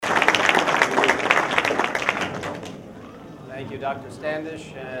Thank you, Dr.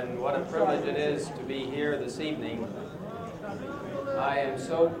 Standish, and what a privilege it is to be here this evening. I am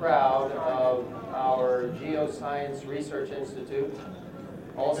so proud of our Geoscience Research Institute,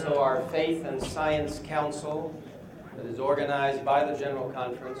 also our Faith and Science Council that is organized by the General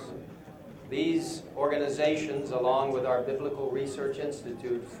Conference. These organizations, along with our Biblical Research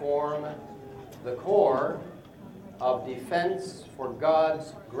Institute, form the core of defense for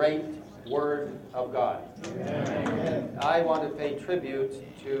God's great Word of God. Amen. I want to pay tribute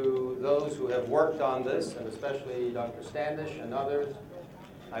to those who have worked on this, and especially Dr. Standish and others.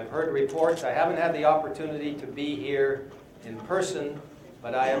 I've heard reports. I haven't had the opportunity to be here in person,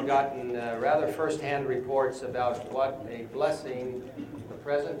 but I have gotten rather first-hand reports about what a blessing the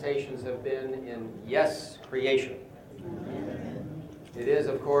presentations have been in Yes Creation. It is,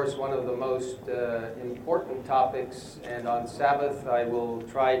 of course, one of the most important topics, and on Sabbath I will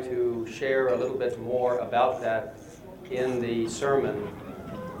try to share a little bit more about that in the sermon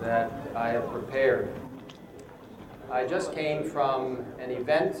that I have prepared. I just came from an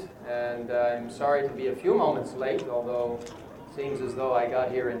event, and I'm sorry to be a few moments late, although it seems as though I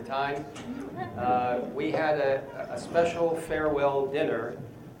got here in time. We had a special farewell dinner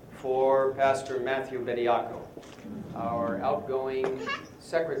for Pastor Matthew Bediaco, our outgoing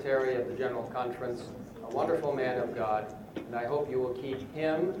secretary of the General Conference, a wonderful man of God, and I hope you will keep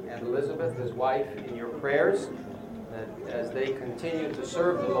him and Elizabeth, his wife, in your prayers, that as they continue to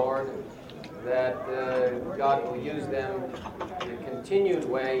serve the Lord, that God will use them in a continued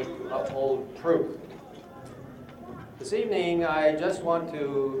way to uphold truth. This evening, I just want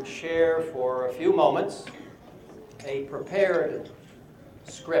to share for a few moments a prepared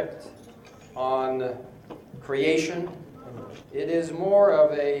script on creation. It is more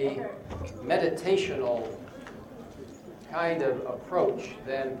of a meditational kind of approach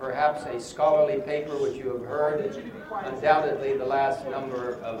than perhaps a scholarly paper which you have heard undoubtedly the last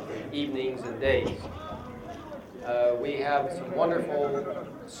number of evenings and days. We have some wonderful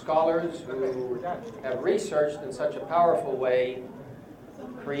scholars who have researched in such a powerful way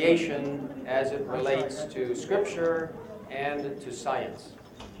creation as it relates to Scripture and to science.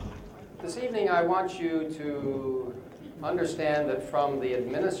 This evening I want you to understand that from the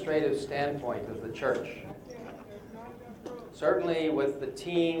administrative standpoint of the church, certainly with the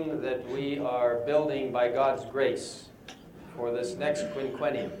team that we are building by God's grace for this next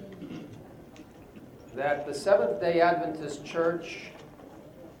quinquennium, that the Seventh-day Adventist Church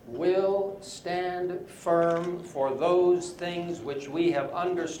will stand firm for those things which we have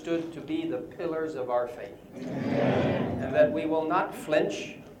understood to be the pillars of our faith. Amen. And that we will not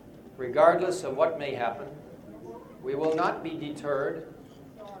flinch regardless of what may happen. We will not be deterred.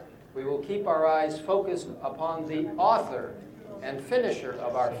 We will keep our eyes focused upon the author and finisher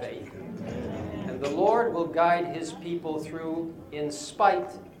of our faith. And the Lord will guide his people through in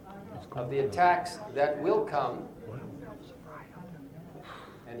spite of the attacks that will come,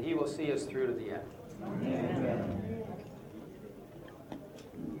 and he will see us through to the end. Amen.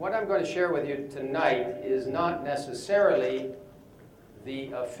 What I'm going to share with you tonight is not necessarily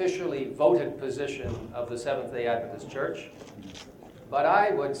the officially voted position of the Seventh-day Adventist Church, but I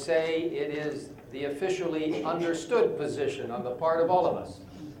would say it is the officially understood position on the part of all of us.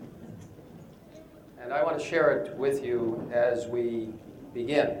 And I want to share it with you as we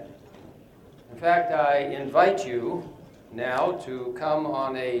begin. In fact, I invite you now to come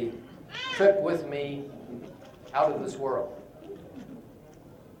on a trip with me out of this world,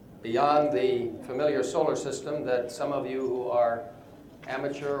 beyond the familiar solar system that some of you who are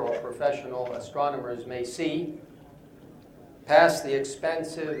amateur or professional astronomers may see, past the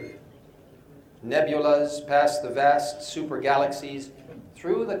expansive nebulas, past the vast super galaxies,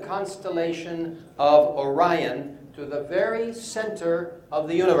 through the constellation of Orion to the very center of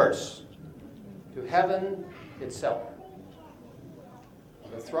the universe, to heaven itself,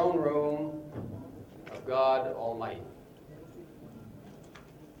 the throne room of God Almighty.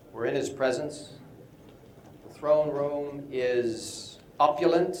 We're in his presence. The throne room is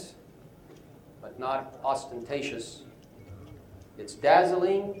opulent, but not ostentatious. It's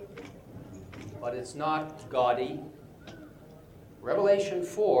dazzling, but it's not gaudy. Revelation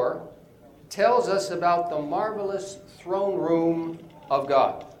 4 tells us about the marvelous throne room of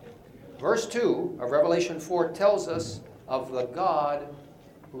God. Verse 2 of Revelation 4 tells us of the God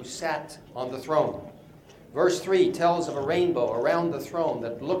who sat on the throne. Verse 3 tells of a rainbow around the throne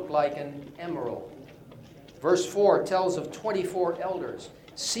that looked like an emerald. Verse 4 tells of 24 elders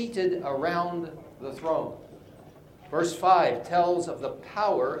seated around the throne. Verse 5 tells of the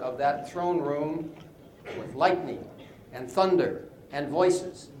power of that throne room with lightning and thunder and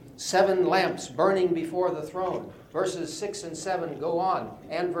voices. 7 lamps burning before the throne. Verses 6 and 7 go on,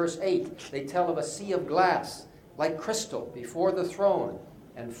 and verse 8, they tell of a sea of glass like crystal before the throne,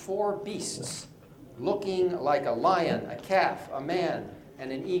 and 4 beasts looking like a lion, a calf, a man,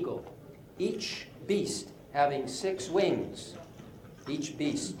 and an eagle. Each beast having 6 wings, each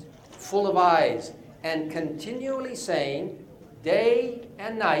beast full of eyes, and continually saying, day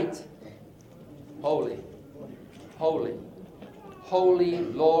and night, holy, holy, holy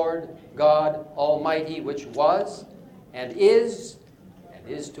Lord God Almighty, which was and is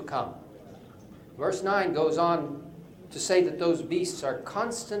to come. Verse 9 goes on to say that those beasts are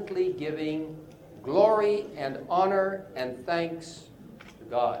constantly giving glory and honor and thanks to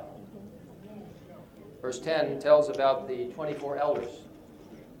God. Verse 10 tells about the 24 elders.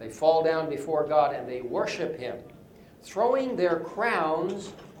 They fall down before God and they worship Him, throwing their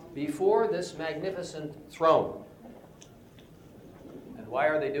crowns before this magnificent throne. And why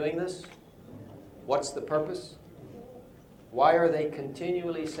are they doing this? What's the purpose? Why are they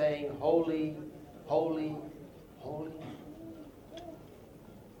continually saying, holy, holy, holy?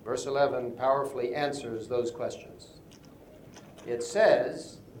 Verse 11 powerfully answers those questions. It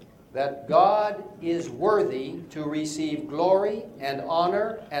says that God is worthy to receive glory and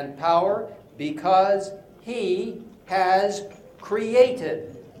honor and power because He has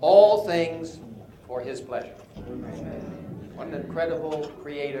created all things for His pleasure. What an incredible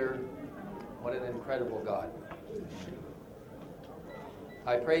Creator. What an incredible God.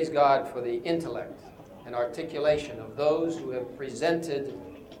 I praise God for the intellect and articulation of those who have presented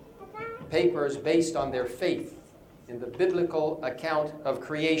papers based on their faith in the biblical account of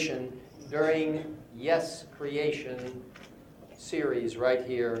creation during Yes Creation series right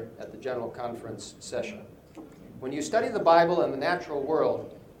here at the General Conference session. When you study the Bible and the natural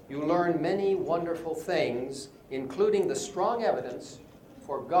world, you learn many wonderful things, including the strong evidence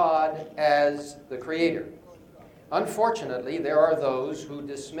for God as the Creator. Unfortunately, there are those who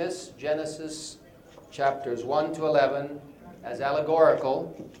dismiss Genesis chapters 1 to 11 as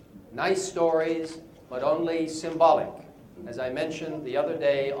allegorical, nice stories, but only symbolic. As I mentioned the other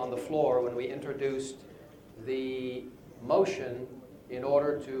day on the floor when we introduced the motion in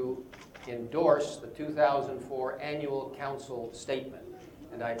order to endorse the 2004 Annual Council Statement.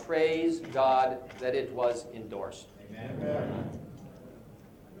 And I praise God that it was endorsed. Amen.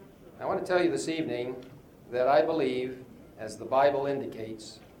 I want to tell you this evening that I believe, as the Bible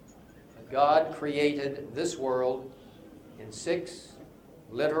indicates, that God created this world in 6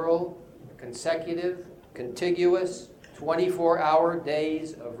 literal, consecutive, contiguous, 24-hour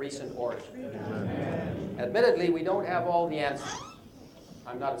days of recent origin. Amen. Admittedly, we don't have all the answers.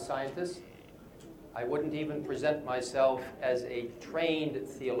 I'm not a scientist. I wouldn't even present myself as a trained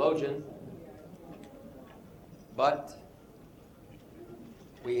theologian. But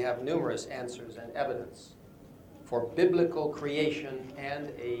we have numerous answers and evidence for biblical creation and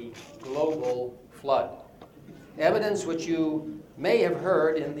a global flood. Evidence which you may have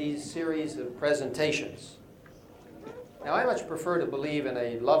heard in these series of presentations. Now, I much prefer to believe in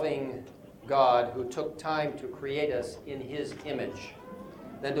a loving God who took time to create us in His image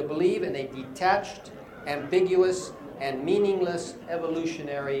than to believe in a detached, ambiguous, and meaningless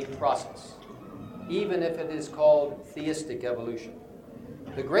evolutionary process, even if it is called theistic evolution.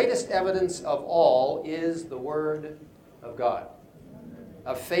 The greatest evidence of all is the Word of God,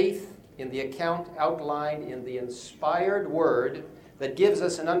 a faith in the account outlined in the inspired Word that gives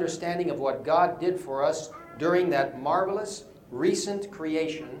us an understanding of what God did for us during that marvelous recent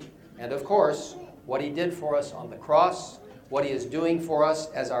creation, and of course, what He did for us on the cross, what He is doing for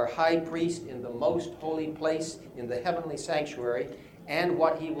us as our high priest in the most holy place in the heavenly sanctuary, and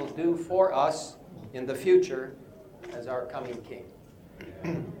what He will do for us in the future as our coming King.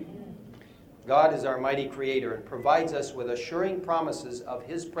 God is our mighty Creator and provides us with assuring promises of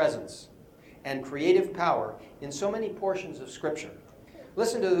His presence and creative power in so many portions of Scripture.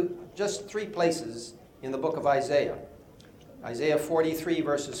 Listen to just 3 places in the book of Isaiah. Isaiah 43,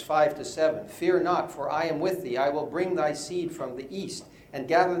 verses 5 to 7. Fear not, for I am with thee. I will bring thy seed from the east and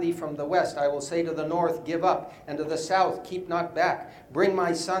gather thee from the west. I will say to the north, give up, and to the south, keep not back. Bring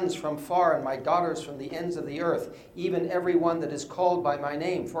my sons from far and my daughters from the ends of the earth, even every one that is called by my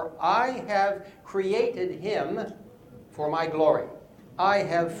name. For I have created him for my glory. I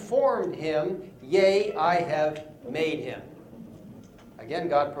have formed him, yea, I have made him. Again,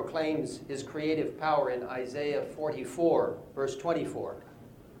 God proclaims His creative power in Isaiah 44, verse 24.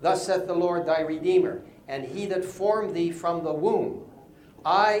 Thus saith the Lord thy Redeemer, and He that formed thee from the womb.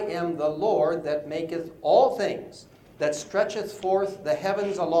 I am the Lord that maketh all things, that stretcheth forth the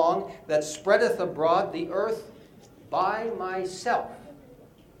heavens along, that spreadeth abroad the earth by myself.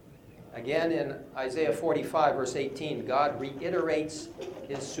 Again, in Isaiah 45, verse 18, God reiterates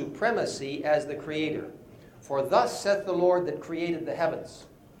his supremacy as the creator. For thus saith the Lord that created the heavens,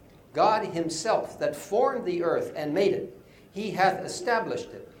 God himself that formed the earth and made it. He hath established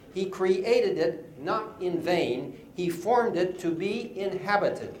it. He created it not in vain. He formed it to be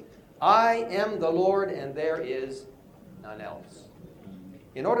inhabited. I am the Lord, and there is none else.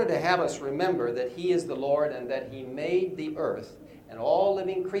 In order to have us remember that he is the Lord and that he made the earth and all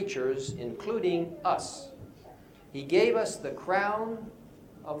living creatures, including us, he gave us the crown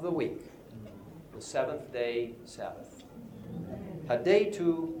of the week, the seventh-day Sabbath, a day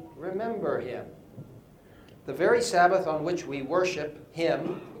to remember him. The very Sabbath on which we worship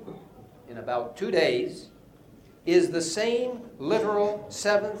him in about 2 days is the same literal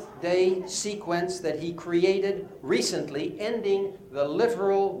seventh-day sequence that he created recently, ending the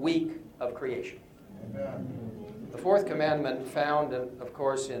literal week of creation. Amen. The fourth commandment, found, of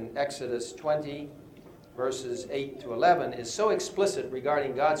course, in Exodus 20, verses 8 to 11, is so explicit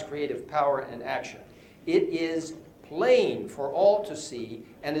regarding God's creative power and action. It is plain for all to see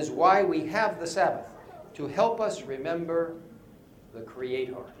and is why we have the Sabbath, to help us remember the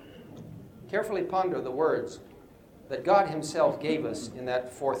Creator. Carefully ponder the words that God himself gave us in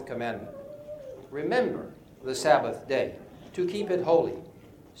that fourth commandment. Remember the Sabbath day, to keep it holy.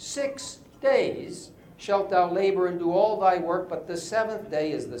 6 days shalt thou labor and do all thy work, but the seventh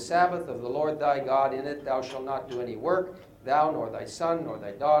day is the Sabbath of the Lord thy God. In it thou shalt not do any work, thou, nor thy son, nor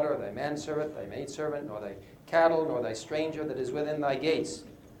thy daughter, thy manservant, thy maidservant, nor thy cattle, nor thy stranger that is within thy gates.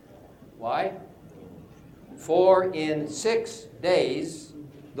 Why? For in 6 days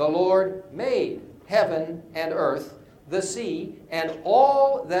the Lord made heaven and earth, the sea, and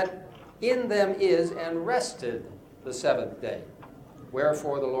all that in them is, and rested the seventh day.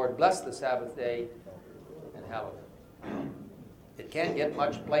 Wherefore the Lord blessed the Sabbath day and hallowed it. It can't get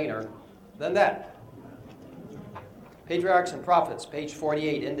much plainer than that. Patriarchs and Prophets, page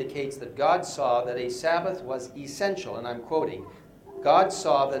 48, indicates that God saw that a Sabbath was essential, and I'm quoting, God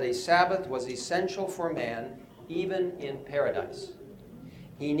saw that a Sabbath was essential for man, even in paradise.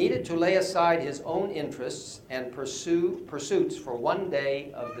 He needed to lay aside his own interests and pursuits for 1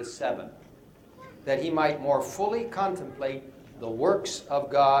 day of the 7, that he might more fully contemplate the works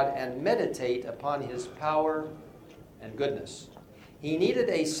of God and meditate upon his power and goodness. He needed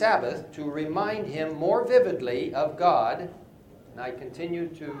a Sabbath to remind him more vividly of God, and I continue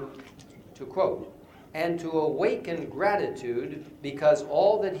to quote, and to awaken gratitude because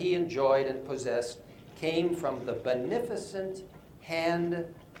all that he enjoyed and possessed came from the beneficent hand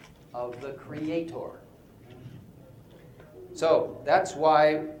of the Creator. So that's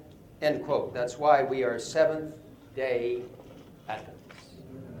why, end quote, that's why we are Seventh-day Adventists.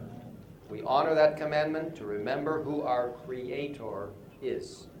 We honor that commandment to remember who our Creator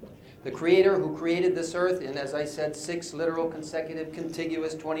is. The Creator who created this earth in, as I said, 6 literal, consecutive,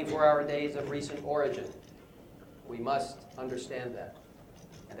 contiguous, 24-hour days of recent origin. We must understand that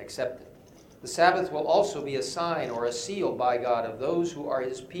and accept it. The Sabbath will also be a sign or a seal by God of those who are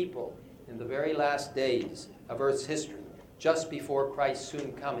his people in the very last days of earth's history, just before Christ's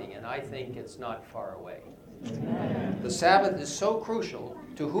soon coming, and I think it's not far away. Amen. The Sabbath is so crucial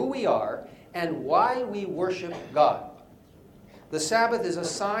to who we are and why we worship God. The Sabbath is a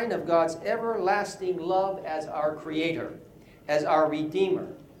sign of God's everlasting love as our Creator, as our Redeemer,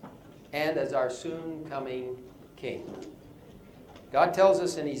 and as our soon coming King. God tells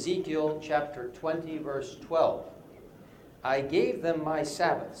us in Ezekiel chapter 20, verse 12, I gave them my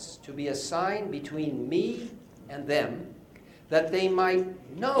Sabbaths to be a sign between me and them, that they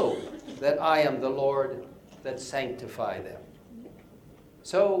might know that I am the Lord that sanctify them.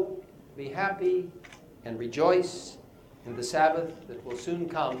 So be happy and rejoice in the Sabbath that will soon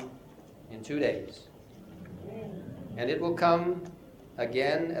come in 2 days. And it will come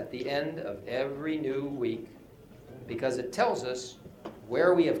again at the end of every new week, because it tells us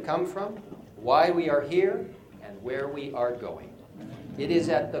where we have come from, why we are here, and where we are going. It is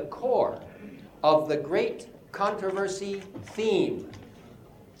at the core of the great controversy theme,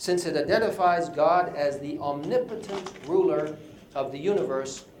 since it identifies God as the omnipotent ruler of the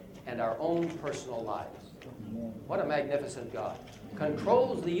universe and our own personal lives. What a magnificent God.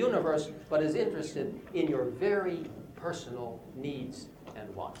 Controls the universe, but is interested in your very personal needs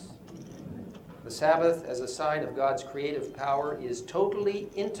and wants. The Sabbath, as a sign of God's creative power, is totally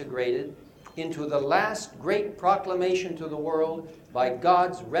integrated into the last great proclamation to the world by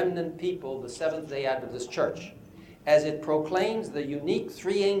God's remnant people, the Seventh-day Adventist Church, as it proclaims the unique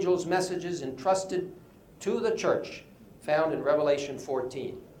 3 angels' messages entrusted to the church, found in Revelation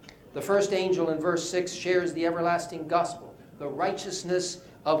 14. The first angel in verse 6 shares the everlasting gospel, the righteousness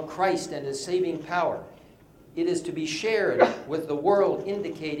of Christ and his saving power. It is to be shared with the world,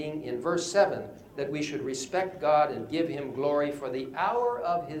 indicating in verse 7 that we should respect God and give him glory, for the hour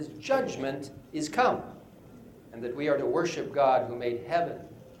of his judgment is come, and that we are to worship God who made heaven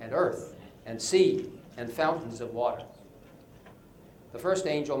and earth and sea and fountains of water. The first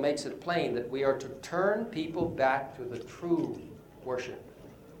angel makes it plain that we are to turn people back to the true worship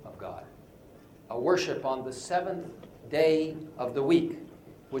of God, a worship on the seventh day of the week,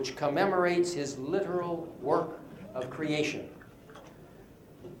 which commemorates his literal work of creation,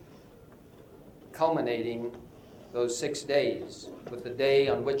 culminating those 6 days with the day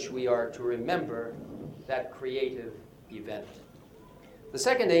on which we are to remember that creative event. The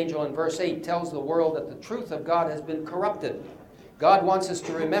second angel in verse 8 tells the world that the truth of God has been corrupted. God wants us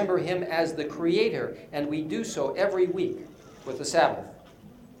to remember him as the creator, and we do so every week with the Sabbath.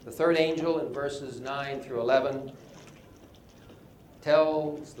 The third angel in verses 9 through 11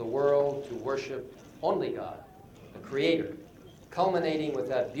 tells the world to worship only God, the Creator, culminating with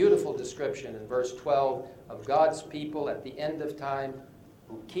that beautiful description in verse 12 of God's people at the end of time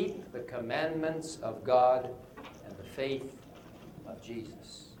who keep the commandments of God and the faith of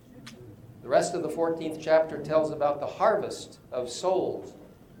Jesus. The rest of the 14th chapter tells about the harvest of souls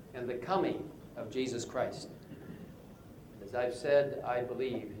and the coming of Jesus Christ. As I've said, I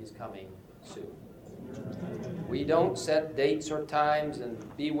believe he's coming soon. We don't set dates or times, and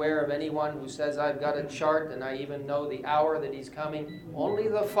beware of anyone who says, I've got a chart and I even know the hour that he's coming. Only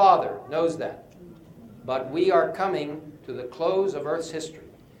the Father knows that. But we are coming to the close of Earth's history,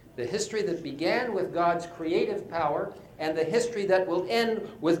 the history that began with God's creative power and the history that will end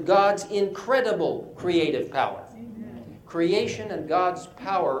with God's incredible creative power. Creation and God's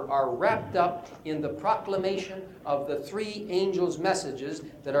power are wrapped up in the proclamation of the three angels' messages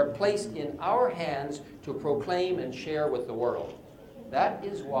that are placed in our hands to proclaim and share with the world. That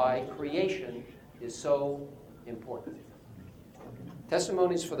is why creation is so important.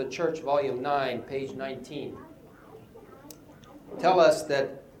 Testimonies for the Church, Volume 9, page 19, tell us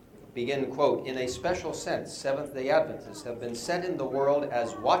that, begin quote, in a special sense, Seventh-day Adventists have been set in the world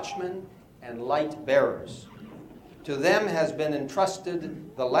as watchmen and light bearers. To them has been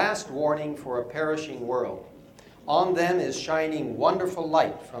entrusted the last warning for a perishing world. On them is shining wonderful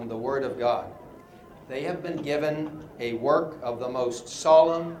light from the Word of God. They have been given a work of the most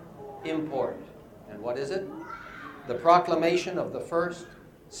solemn import. And what is it? The proclamation of the first,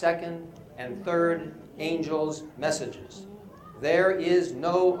 second, and third angels' messages. There is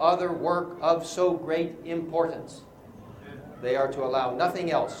no other work of so great importance. They are to allow nothing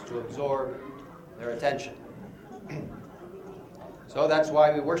else to absorb their attention. So that's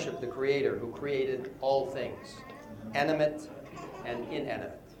why we worship the Creator who created all things, animate and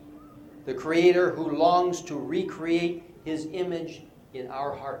inanimate. The Creator who longs to recreate his image in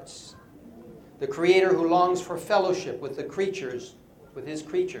our hearts. The Creator who longs for fellowship with the creatures, with his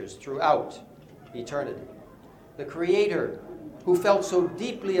creatures throughout eternity. The Creator who felt so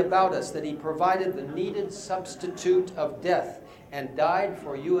deeply about us that he provided the needed substitute of death and died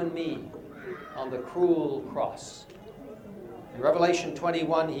for you and me on the cruel cross. In Revelation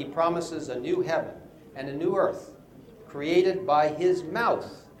 21, he promises a new heaven and a new earth created by his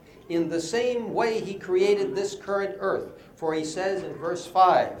mouth in the same way he created this current earth. For he says in verse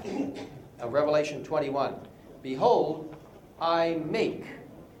 5 of Revelation 21, behold, I make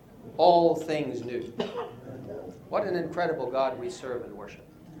all things new. What an incredible God we serve and worship.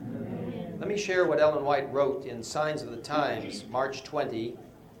 Let me share what Ellen White wrote in Signs of the Times, March 20,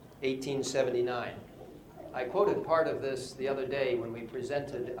 1879. I quoted part of this the other day when we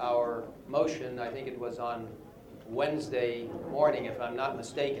presented our motion. I think it was on Wednesday morning, if I'm not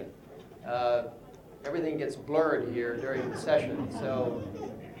mistaken. Everything gets blurred here during the session, so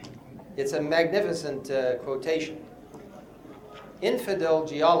it's a magnificent quotation. Infidel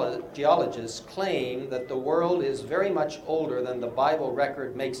geologists claim that the world is very much older than the Bible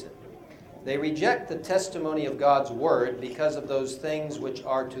record makes it. They reject the testimony of God's Word because of those things which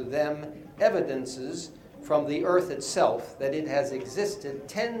are to them evidences from the earth itself that it has existed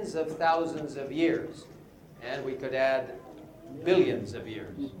tens of thousands of years, and we could add billions of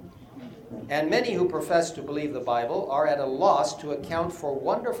years. And many who profess to believe the Bible are at a loss to account for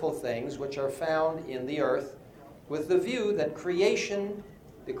wonderful things which are found in the earth, with the view that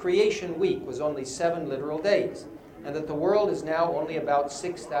the creation week was only 7 literal days, and that the world is now only about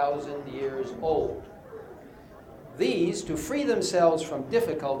 6,000 years old. These, to free themselves from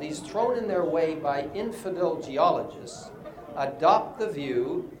difficulties thrown in their way by infidel geologists, adopt the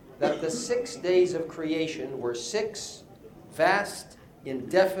view that the 6 days of creation were 6 vast,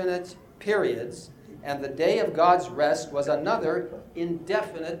 indefinite periods and the day of God's rest was another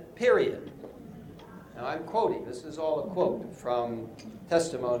indefinite period. Now I'm quoting. This is all a quote from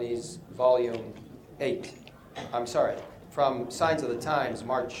Testimonies, Volume 8. From Signs of the Times,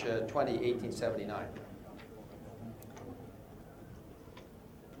 March 20, 1879.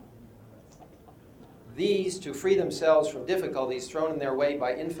 These, to free themselves from difficulties thrown in their way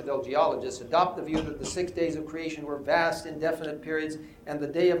by infidel geologists, adopt the view that the 6 days of creation were vast, indefinite periods, and the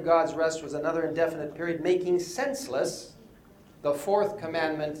day of God's rest was another indefinite period, making senseless the fourth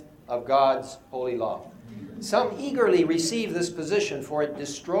commandment of God's holy law. Some eagerly receive this position, for it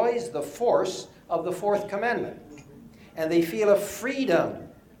destroys the force of the fourth commandment, and they feel a freedom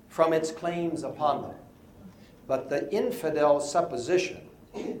from its claims upon them. But the infidel supposition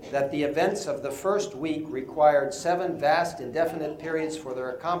that the events of the first week required 7 vast, indefinite periods for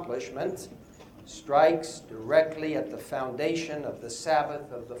their accomplishment strikes directly at the foundation of the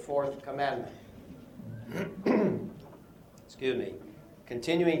Sabbath of the fourth commandment. Excuse me.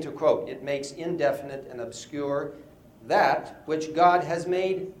 Continuing to quote, it makes indefinite and obscure that which God has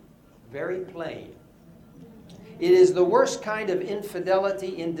made very plain. It is the worst kind of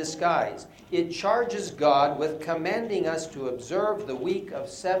infidelity in disguise. It charges God with commanding us to observe the week of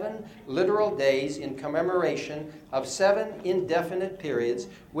 7 literal days in commemoration of 7 indefinite periods,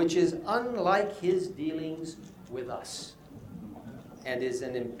 which is unlike his dealings with us and is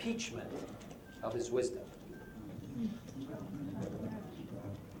an impeachment of his wisdom.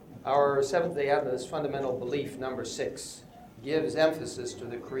 Our Seventh-day Adventist fundamental belief, number 6, gives emphasis to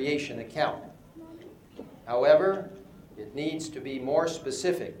the creation account. However, it needs to be more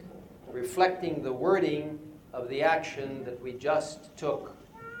specific, reflecting the wording of the action that we just took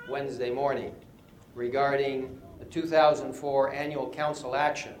Wednesday morning regarding the 2004 Annual Council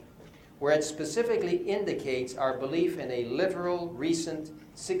action, where it specifically indicates our belief in a literal, recent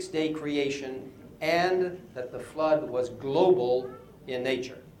 6-day creation and that the flood was global in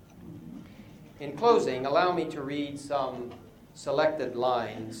nature. In closing, allow me to read some selected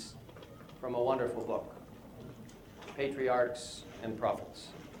lines from a wonderful book, Patriarchs and Prophets,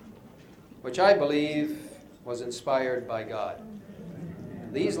 which I believe was inspired by God.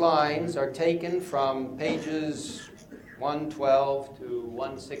 These lines are taken from pages 112 to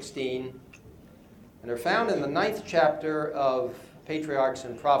 116 and are found in the 9th chapter of Patriarchs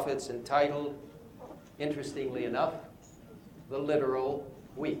and Prophets, entitled, interestingly enough, The Literal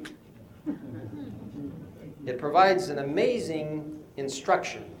Week. It provides an amazing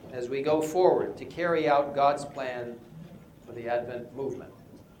instruction as we go forward to carry out God's plan for the Advent movement.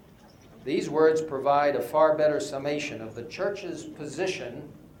 These words provide a far better summation of the church's position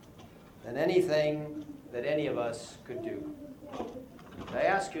than anything that any of us could do. I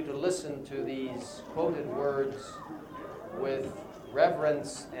ask you to listen to these quoted words with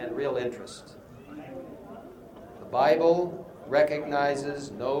reverence and real interest. The Bible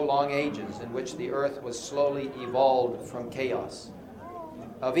recognizes no long ages in which the earth was slowly evolved from chaos.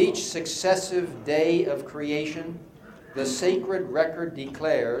 Of each successive day of creation, the sacred record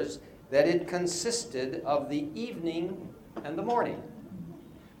declares that it consisted of the evening and the morning,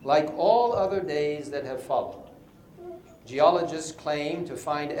 like all other days that have followed. Geologists claim to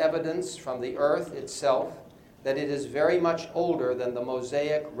find evidence from the earth itself that it is very much older than the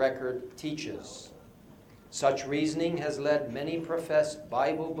Mosaic record teaches. Such reasoning has led many professed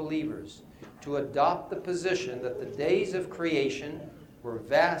Bible believers to adopt the position that the days of creation were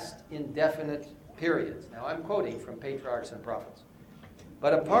vast, indefinite periods. Now, I'm quoting from Patriarchs and Prophets.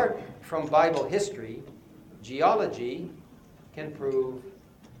 But apart from Bible history, geology can prove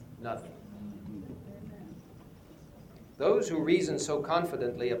nothing. Those who reason so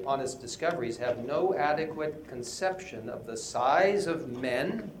confidently upon its discoveries have no adequate conception of the size of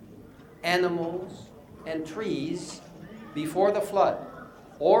men, animals, and trees before the flood,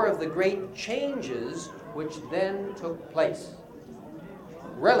 or of the great changes which then took place.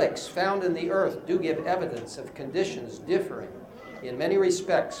 Relics found in the earth do give evidence of conditions differing in many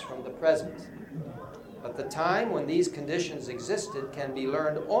respects from the present, but the time when these conditions existed can be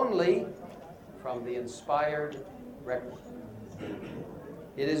learned only from the inspired record.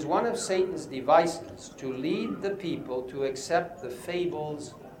 It is one of Satan's devices to lead the people to accept the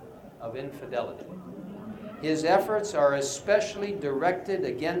fables of infidelity. His efforts are especially directed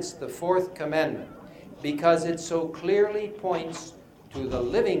against the fourth commandment because it so clearly points to the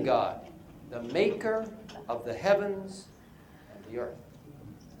living God, the maker of the heavens and the earth.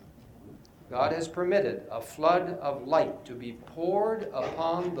 God has permitted a flood of light to be poured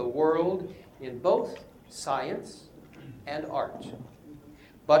upon the world in both science and art.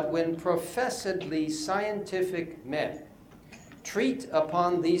 But when professedly scientific men treat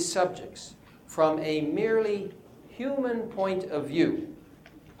upon these subjects from a merely human point of view,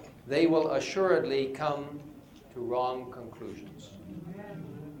 they will assuredly come to wrong conclusions.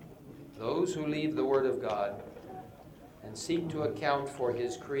 Those who leave the Word of God and seek to account for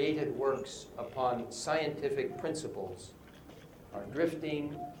His created works upon scientific principles are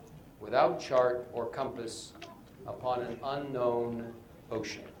drifting without chart or compass upon an unknown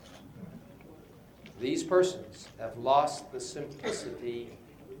ocean. These persons have lost the simplicity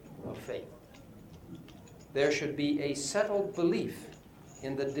of faith. There should be a settled belief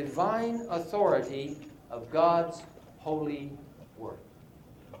in the divine authority of God's holy word.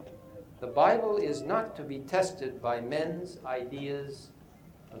 The Bible is not to be tested by men's ideas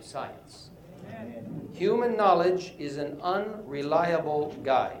of science. Human knowledge is an unreliable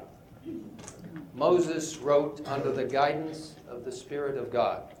guide. Moses wrote under the guidance of the Spirit of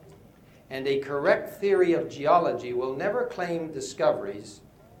God, and a correct theory of geology will never claim discoveries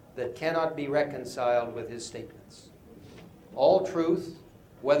that cannot be reconciled with his statements. All truth,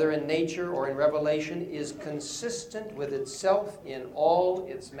 whether in nature or in revelation, is consistent with itself in all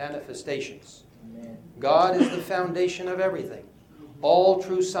its manifestations. Amen. God is the foundation of everything. All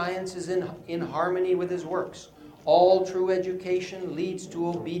true science is in harmony with His works. All true education leads to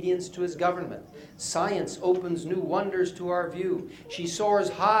obedience to His government. Science opens new wonders to our view. She soars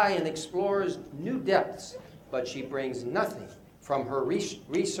high and explores new depths, but she brings nothing from her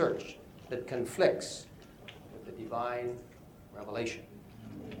research that conflicts with the divine revelation.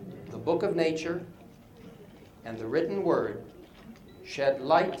 The book of nature and the written word shed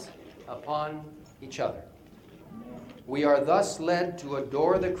light upon each other. We are thus led to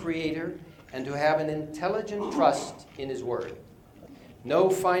adore the Creator and to have an intelligent trust in His word. No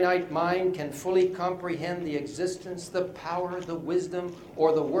finite mind can fully comprehend the existence, the power, the wisdom,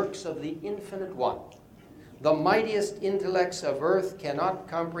 or the works of the Infinite One. The mightiest intellects of earth cannot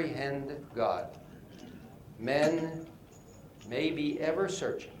comprehend God. Men may be ever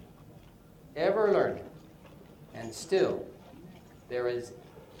searching, ever learning, and still there is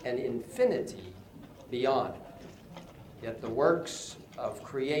an infinity beyond. Yet the works of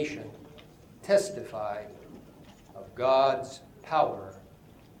creation testify of God's power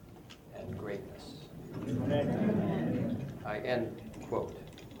and greatness. Amen. I end quote.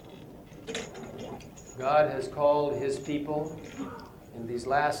 God has called His people in these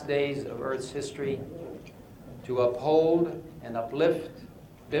last days of Earth's history to uphold and uplift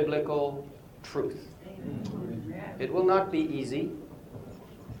biblical truth. It will not be easy.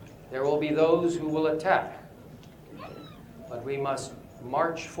 There will be those who will attack. But we must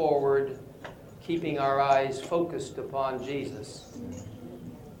march forward, keeping our eyes focused upon Jesus,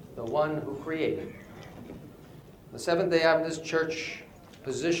 the one who created. The Seventh-day Adventist Church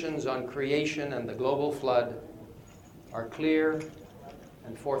positions on creation and the global flood are clear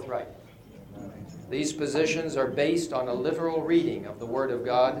and forthright. These positions are based on a literal reading of the Word of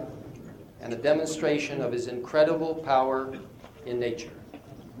God and a demonstration of His incredible power in nature.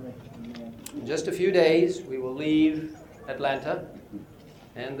 In just a few days, we will leave Atlanta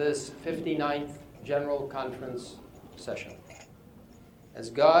and this 59th General Conference session. As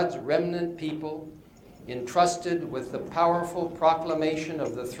God's remnant people, entrusted with the powerful proclamation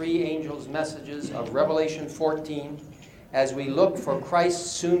of the three angels' messages of Revelation 14, as we look for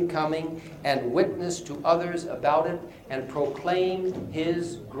Christ's soon coming and witness to others about it and proclaim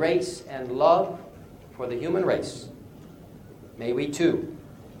His grace and love for the human race, may we too,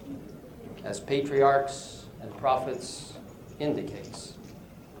 as patriarchs and prophets indicates,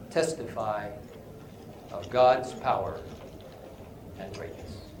 testify of God's power and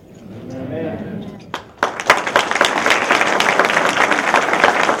greatness. Amen.